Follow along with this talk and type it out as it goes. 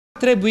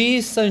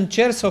trebui să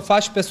încerci să o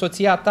faci pe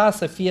soția ta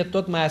să fie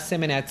tot mai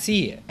asemenea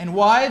ție. And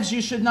wives,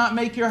 you should not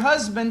make your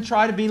husband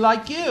try to be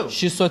like you.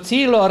 Și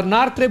soțiilor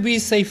n-ar trebui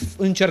să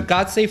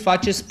încercați să-i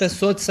faceți pe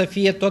soț să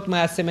fie tot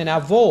mai asemenea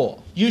vouă.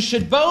 You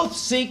should both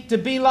seek to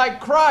be like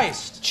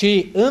Christ.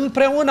 Ci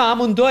împreună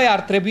amândoi ar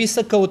trebui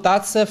să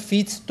căutați să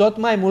fiți tot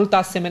mai mult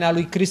asemenea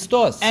lui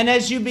Hristos. And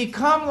as you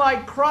become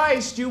like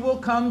Christ, you will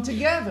come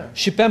together.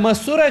 Și pe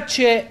măsură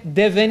ce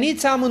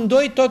deveniți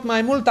amândoi tot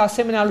mai mult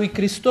asemenea lui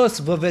Hristos,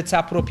 vă veți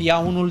apropia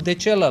unul de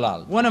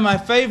celălalt. One of my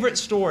favorite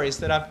stories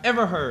that I've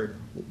ever heard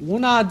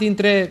Una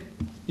dintre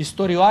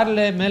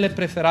istorioarele mele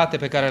preferate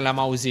pe care le-am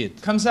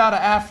auzit comes out of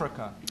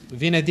Africa.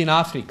 vine din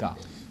Africa.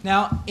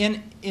 Now,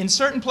 in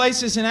certain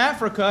places in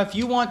Africa, if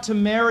you want to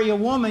marry a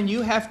woman,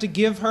 you have to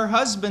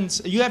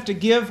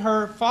give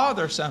her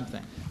father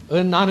something.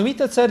 În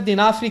anumite țări din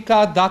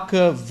Africa,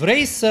 dacă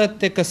vrei să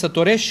te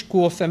căsătorești cu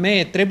o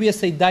femeie, trebuie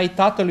să-i dai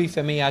tatălui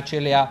femeii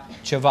aceleia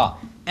ceva.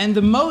 And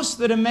the most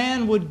that a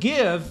man would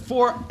give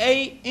for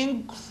a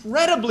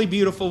incredibly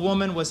beautiful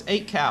woman was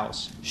 8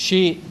 cows.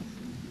 Și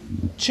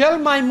cel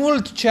mai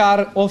mult ce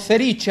ar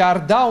oferi, ce ar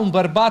da un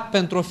bărbat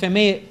pentru o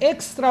femeie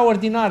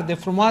extraordinar de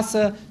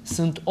frumoasă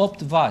sunt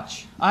 8 vaci.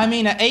 I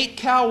mean, an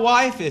 8-cow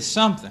wife is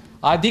something.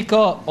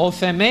 Adică o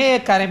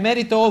femeie care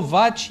merită 8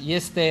 vaci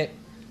este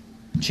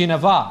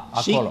cineva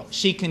acolo.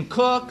 She can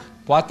cook,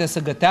 Poate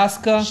să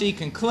gătească, she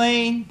can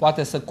clean,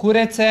 poate să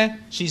curețe,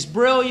 she's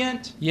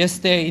brilliant,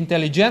 este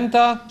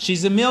inteligentă,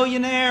 she's a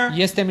millionaire,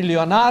 este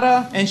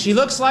milionară and she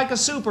looks like a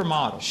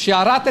supermodel. și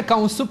arată ca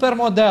un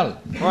supermodel.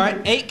 All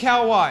right,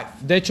 8-cow wife.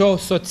 Deci o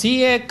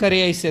soție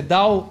căreia îi se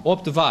dau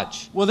 8 vaci.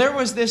 Well, there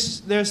was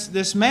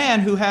this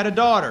man who had a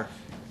daughter,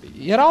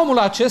 Era omul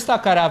acesta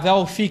care avea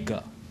o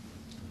fiică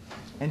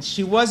and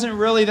she wasn't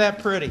really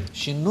that pretty.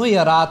 și nu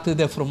era atât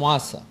de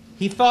frumoasă.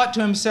 He thought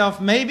to himself,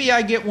 maybe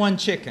I get one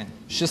chicken.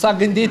 Și s-a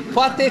gândit,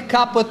 poate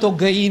capăt o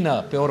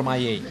găină pe urma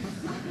ei.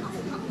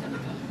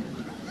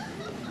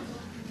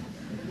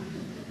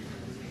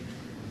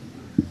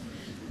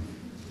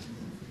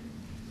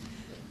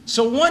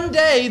 So one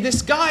day,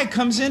 this guy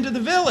comes into the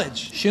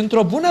village, Și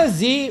într-o bună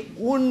zi,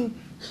 un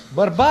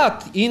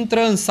bărbat intră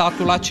în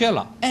satul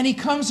acela and he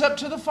comes up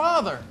to the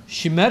father,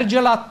 și merge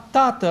la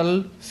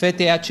tatăl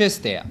fetei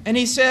acesteia and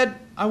he said,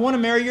 I want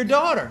to marry your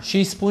daughter. și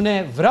îi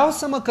spune, vreau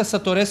să mă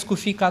căsătoresc cu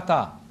fiica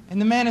ta. And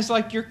the man is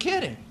like, you're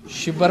kidding.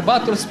 Și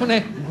bărbatul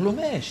spune,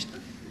 glumești.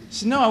 He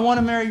said, no, I want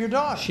to marry your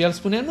daughter. Și el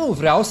spune, nu,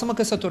 vreau să mă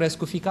căsătoresc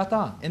cu fiica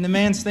ta. And the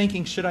man's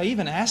thinking, should I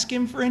even ask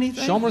him for Și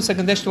anything? omul se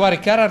gândește, oare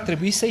chiar ar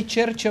trebui să-i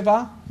cer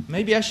ceva?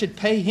 Maybe I should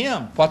pay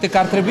him. Poate că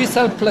ar trebui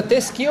să-l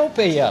plătesc eu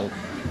pe el.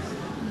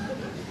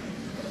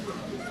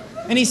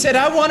 And he said,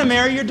 I want to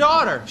marry your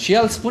daughter. Și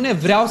el spune,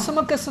 vreau să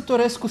mă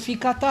căsătoresc cu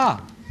fiica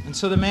ta. And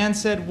so the man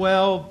said,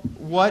 well,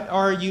 what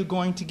are you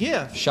going to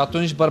give? Și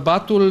atunci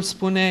bărbatul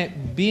spune,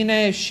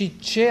 bine, și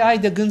ce ai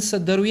de gând să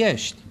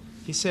dăruiești?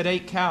 He said,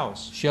 8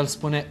 cows. Și el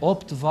spune,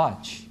 8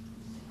 vaci.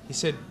 He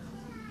said,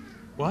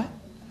 what?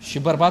 Și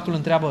bărbatul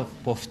întreabă,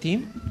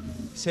 poftim?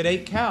 He said,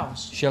 8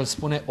 cows. Și el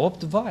spune,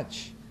 8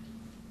 vaci.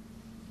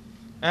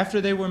 After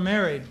they were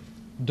married,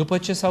 După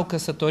ce s-au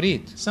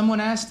căsătorit,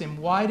 someone asked him,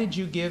 why did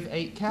you give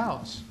 8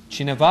 cows?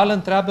 cineva îl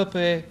întreabă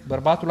pe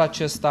bărbatul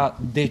acesta,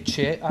 de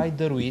ce ai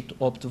dăruit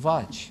 8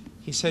 vaci?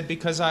 He said,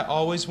 because I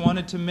always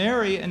wanted to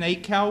marry an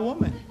 8-cow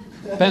woman.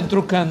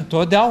 Pentru că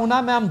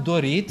întotdeauna mi-am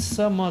dorit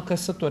să mă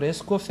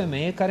căsătoresc cu o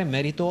femeie care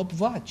merită 8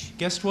 vaci.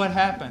 Guess what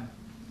happened?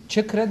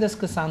 Ce credeți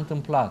că s-a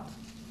întâmplat?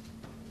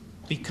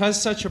 Because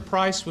such a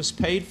price was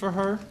paid for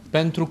her,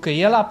 Pentru că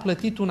el a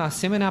plătit un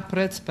asemenea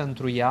preț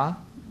pentru ea,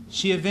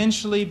 she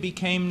eventually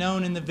became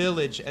known in the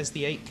village as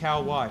the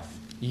 8-cow wife.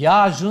 ea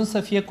a ajuns să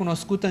fie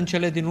cunoscută în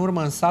cele din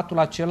urmă în satul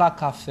acela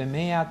ca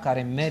femeia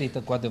care merită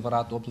cu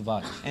adevărat 8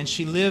 vaci. And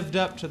she lived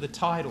up to the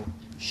title.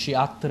 Și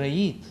a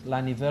trăit la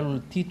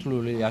nivelul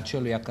titlului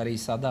aceluia care i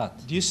s-a dat.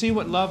 Do you see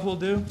what love will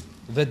do?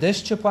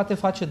 Vedeți ce poate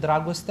face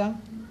dragostea?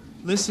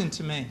 Listen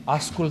to me.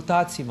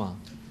 Ascultați-mă.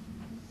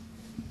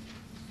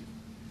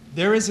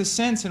 There is a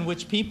sense in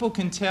which people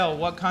can tell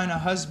what kind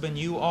of husband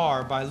you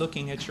are by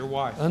looking at your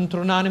wife.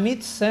 Într-un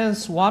anumit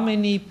sens,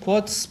 oamenii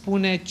pot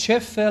spune ce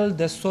fel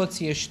de soț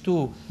ești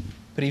tu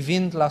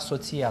privind la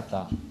soția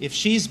ta. If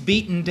she's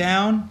beaten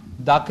down,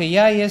 Dacă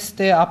ea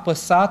este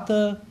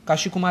apăsată, ca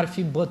și cum ar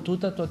fi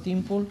bătută tot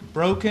timpul,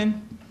 broken,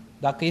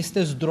 dacă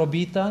este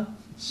zdrobită,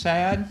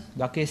 sad,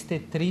 dacă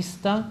este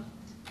tristă,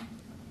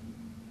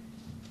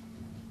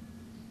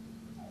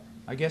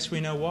 I guess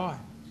we know why.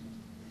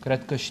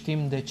 cred că știm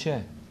de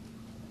ce.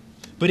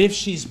 But if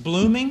she's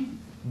blooming,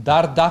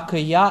 Dar dacă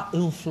ea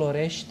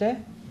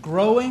înflorește,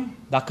 growing,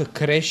 dacă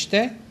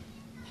crește,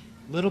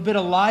 little bit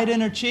of light in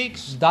her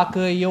cheeks, dacă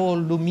e o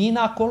lumină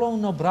acolo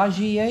în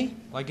obrajii ei,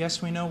 I guess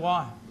we know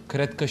why.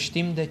 cred că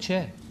știm de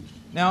ce.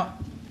 Now,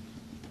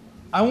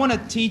 I want to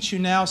teach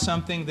you now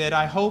something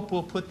that I hope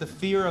will put the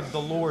fear of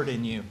the Lord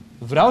in you.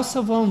 Vreau să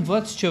vă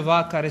învăț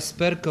ceva care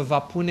sper că va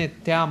pune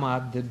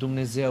teama de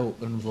Dumnezeu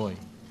în voi.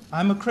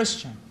 I'm a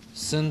Christian,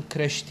 Sunt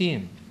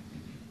creștin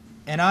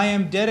and I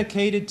am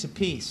dedicated to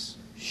peace.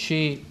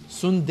 și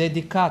sunt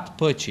dedicat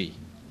păcii.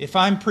 If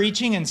I'm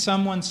preaching and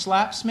someone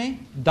slaps me,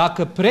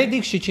 Dacă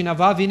predic și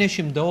cineva vine și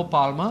îmi dă o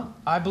palmă,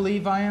 I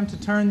believe I am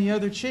to turn the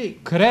other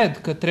cheek.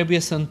 cred că trebuie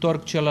să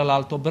întorc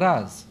celălalt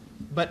obraz.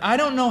 But I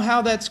don't know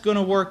how that's going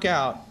to work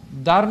out.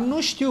 Dar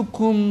nu știu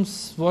cum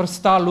vor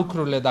sta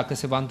lucrurile dacă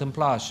se va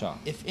întâmpla așa.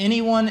 If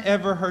anyone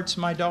ever hurts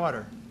my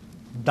daughter,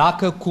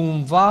 Dacă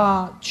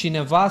cumva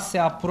cineva se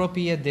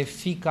apropie de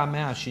fiica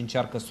mea și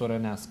încearcă să o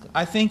rănească,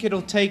 I think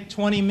it'll take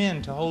 20 men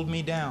to hold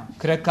me down.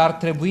 cred că ar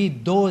trebui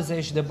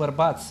 20 de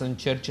bărbați să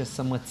încerce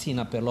să mă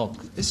țină pe loc.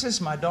 This is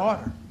my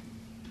daughter.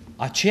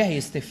 Aceea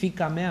este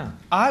fiica mea.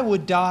 I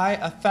would die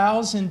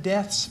 1,000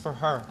 deaths for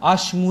her.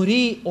 Aș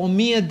muri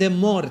 1000 de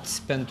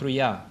morți pentru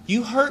ea.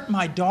 You hurt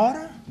my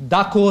daughter?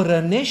 Dacă o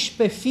rănești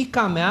pe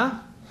fiica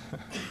mea,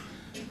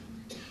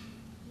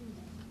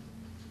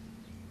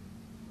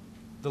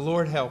 The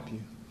Lord help you.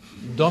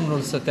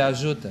 Domnul să te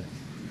ajute.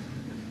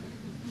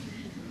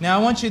 Now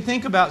I want you to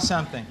think about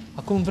something.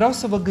 Acum vreau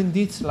să vă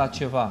gândiți la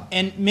ceva.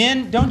 And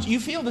men, don't you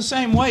feel the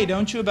same way,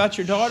 don't you, about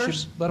your daughters?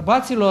 Și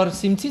bărbaților,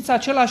 simțiți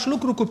același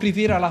lucru cu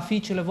privire la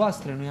fiicele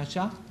voastre, nu-i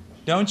așa?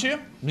 Don't you?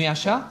 Nu-i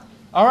așa?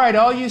 All right,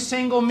 all you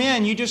single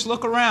men, you just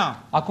look around.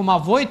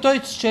 Acum, voi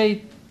toți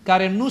cei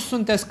care nu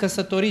sunteți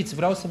căsătoriți,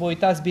 vreau să vă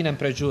uitați bine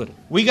împrejur.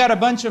 We got a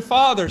bunch of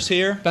fathers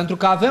here Pentru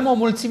că avem o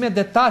mulțime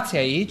de tați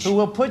aici who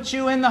will put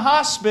you in the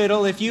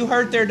hospital if you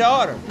hurt their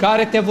daughter.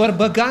 care te vor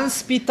băga în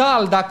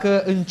spital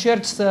dacă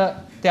încerci să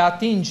te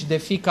atingi de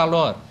fiica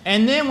lor.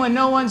 And then when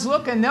no one's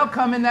looking, they'll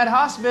come in that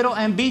hospital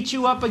and beat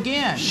you up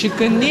again. Și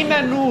când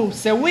nimeni nu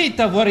se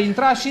uită, vor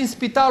intra și în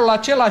spitalul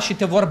acela și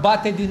te vor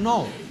bate din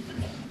nou.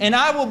 And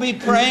I will be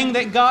praying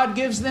that God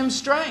gives them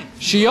strength.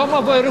 Și eu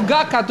mă voi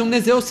ruga ca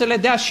Dumnezeu să le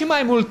dea și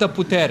mai multă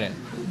putere.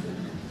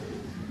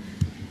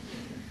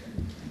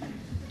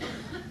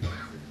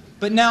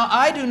 But now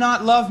I do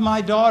not love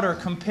my daughter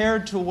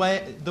compared to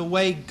the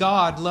way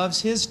God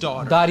loves his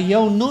daughter. Dar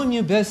eu nu îmi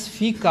iubesc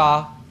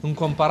fiica în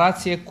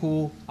comparație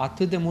cu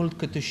atât de mult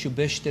cât își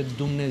iubește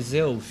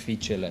Dumnezeu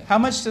fiicele. How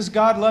much does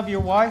God love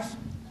your wife?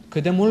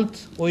 Cât de mult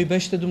o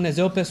iubește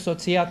Dumnezeu pe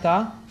soția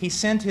ta? He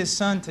sent his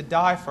son to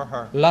die for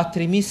her. L-a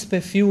trimis pe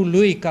Fiul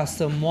Lui ca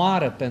să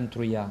moară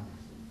pentru ea.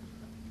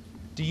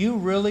 Do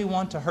you really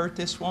want to hurt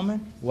this woman?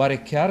 Oare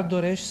chiar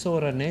dorești să o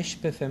rănești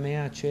pe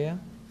femeia aceea?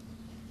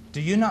 Do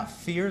you not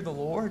fear the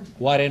Lord?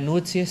 Oare nu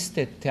ți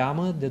este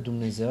teamă de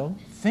Dumnezeu?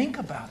 Think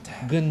about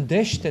that.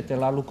 Gândește-te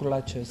la lucrul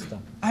acesta.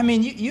 I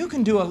mean,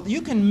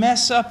 you can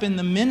mess up in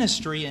the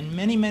ministry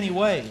in many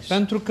ways.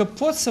 Pentru că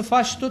poți să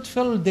faci tot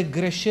felul de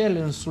greșeli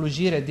în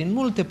slujire din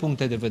multe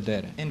puncte de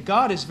vedere. And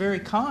God is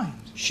very kind.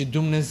 Și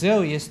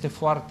Dumnezeu este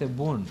foarte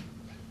bun.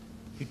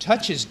 You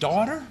touch his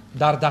daughter?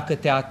 Dar dacă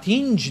te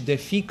atingi de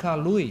fiica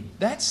lui,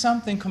 That's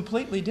something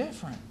completely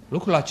different.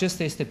 lucrul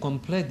acesta este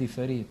complet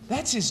diferit.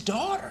 That's his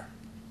daughter.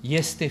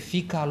 Este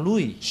fiica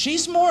lui.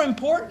 She's more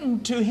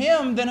important to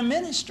him than a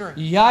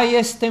ministry. Ea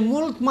este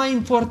mult mai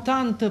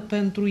importantă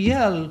pentru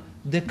el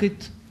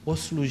decât o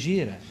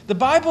slujire. The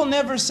Bible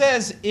never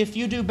says if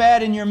you do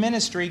bad in your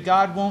ministry,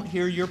 God won't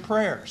hear your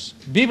prayers.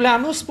 Biblia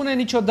nu spune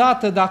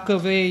niciodată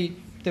dacă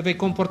te vei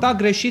comporta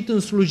greșit în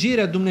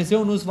slujire,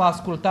 Dumnezeu nu-ți va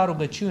asculta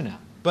rugăciunea.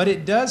 But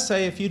it does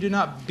say if you do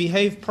not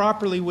behave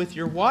properly with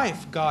your wife,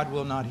 God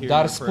will not hear Dar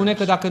your spune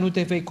că prayers. dacă nu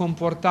te vei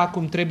comporta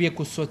cum trebuie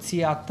cu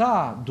soția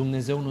ta,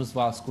 Dumnezeu nu-ți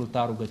va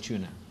asculta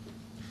rugăciunea.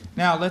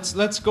 Now,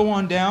 let's go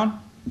on down.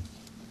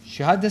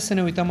 Și haideți să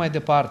ne uităm mai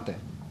departe.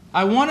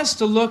 I want us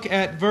to look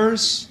at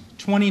verse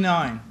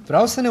 29.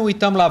 Vreau să ne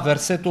uităm la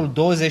versetul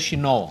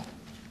 29.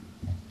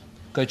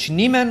 Căci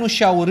nimeni nu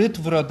și-a urât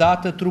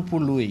vreodată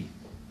trupul lui,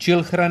 ci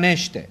îl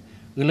hrănește,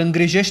 îl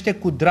îngrijește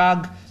cu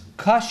drag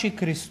ca și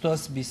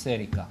Hristos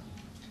biserica.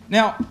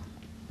 Now,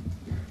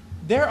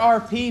 there are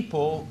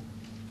people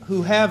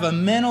who have a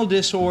mental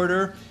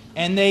disorder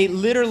and they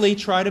literally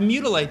try to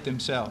mutilate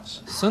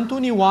themselves. Sunt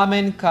unii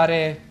oameni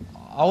care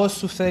au o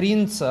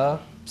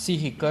suferință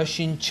psihică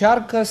și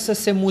încearcă să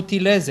se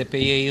mutileze pe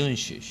ei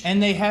înșiși. And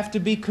they have to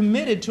be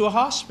committed to a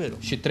hospital.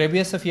 Și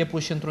trebuie să fie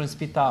puși într-un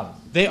spital.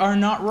 They are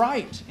not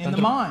right in the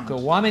Pentru că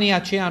mind. oamenii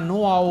aceia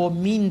nu au o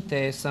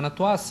minte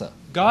sănătoasă.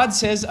 God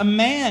says a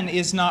man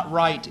is not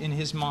right in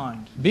his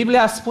mind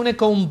Biblia spune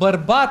că un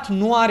bărbat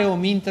nu are o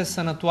minte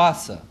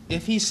sănătoasă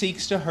if he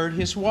seeks to hurt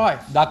his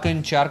wife. dacă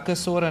încearcă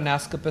să o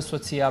rănească pe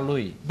soția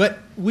lui. But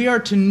we are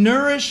to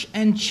nourish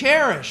and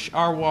cherish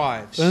our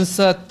wives.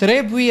 Însă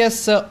trebuie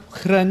să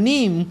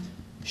hrănim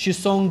și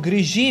să o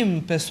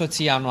îngrijim pe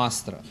soția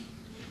noastră.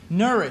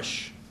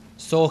 Nourish,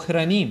 Să o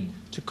hrănim,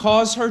 to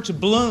cause her to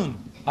bloom.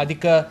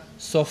 adică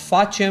să o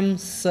facem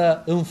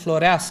să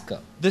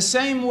înflorească. The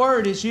same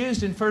word is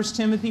used in 1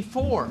 Timothy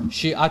 4,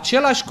 Și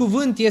același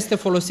cuvânt este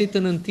folosit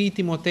în 1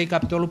 Timotei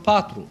capitolul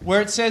 4,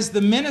 where it says the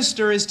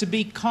minister is to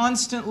be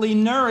constantly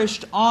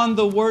nourished on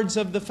the words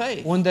of the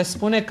faith. unde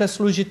spune că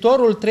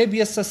slujitorul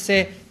trebuie să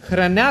se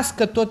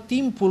hrănească tot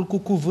timpul cu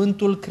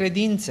cuvântul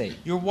credinței.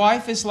 Your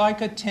wife is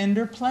like a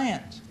tender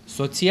plant.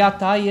 Soția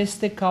ta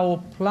este ca o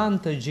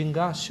plantă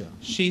gingașă.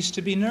 She's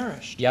to be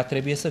nourished. Ea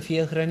trebuie să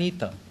fie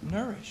hrănită.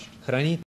 Nourished. Hrănită.